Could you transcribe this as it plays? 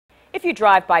If you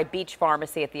drive by Beach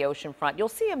Pharmacy at the oceanfront, you'll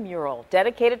see a mural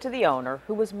dedicated to the owner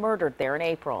who was murdered there in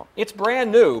April. It's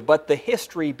brand new, but the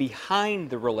history behind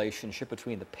the relationship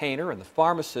between the painter and the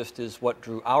pharmacist is what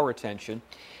drew our attention.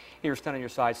 Here's 10 on your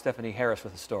side, Stephanie Harris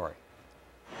with the story.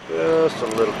 Just a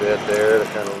little bit there to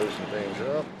kind of loosen things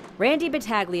up. Randy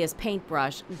Battaglia's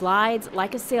paintbrush glides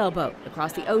like a sailboat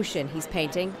across the ocean he's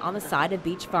painting on the side of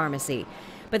Beach Pharmacy.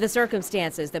 But the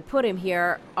circumstances that put him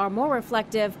here are more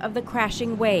reflective of the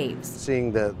crashing waves.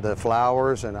 Seeing the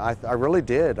flowers, and I really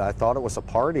did. I thought it was a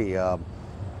party.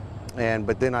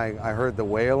 But then I heard the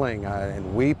wailing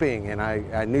and weeping, and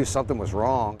I knew something was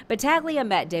wrong. Battaglia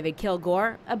met David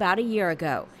Kilgore about a year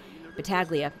ago.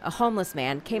 Battaglia, a homeless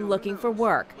man, came looking for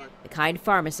work. The kind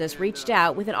pharmacist reached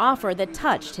out with an offer that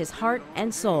touched his heart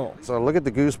and soul. So look at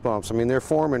the goosebumps. I mean, they're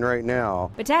forming right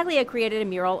now. Battaglia created a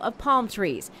mural of palm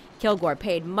trees. Kilgore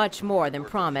paid much more than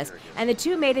promised, and the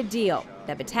two made a deal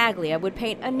that Battaglia would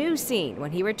paint a new scene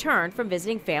when he returned from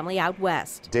visiting family out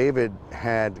west. David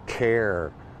had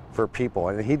care for people,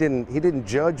 and he didn't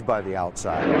judge by the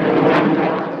outside.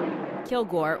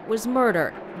 Kilgore was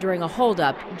murdered during a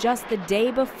holdup just the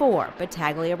day before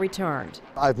Battaglia returned.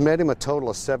 I've met him a total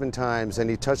of 7 times, and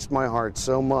he touched my heart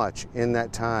so much in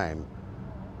that time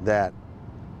that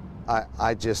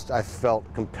I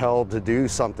felt compelled to do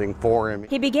something for him.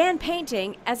 He began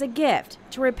painting as a gift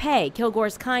to repay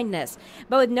Kilgore's kindness,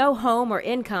 but with no home or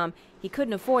income, he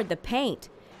couldn't afford the paint.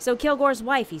 So Kilgore's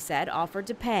wife, he said, offered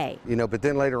to pay. But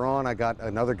then later on, I got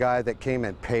another guy that came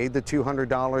and paid the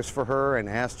 $200 for her and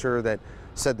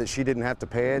said that she didn't have to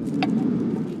pay it.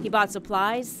 He bought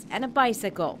supplies and a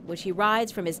bicycle, which he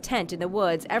rides from his tent in the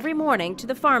woods every morning to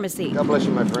the pharmacy. God bless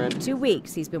you, my friend. 2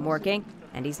 weeks he's been working,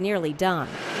 and he's nearly done.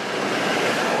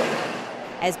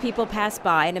 As people pass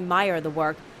by and admire the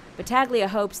work, Battaglia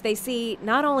hopes they see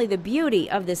not only the beauty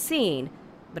of the scene,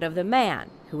 but of the man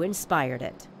who inspired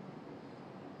it.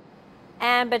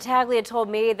 And Battaglia told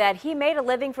me that he made a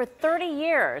living for 30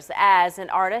 years as an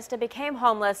artist and became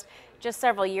homeless just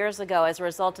several years ago as a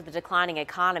result of the declining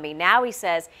economy. Now he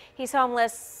says he's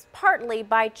homeless partly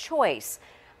by choice.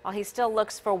 While he still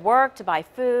looks for work to buy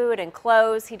food and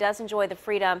clothes, he does enjoy the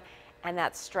freedom and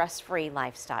that stress-free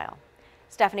lifestyle.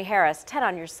 Stephanie Harris, 10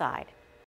 on your side.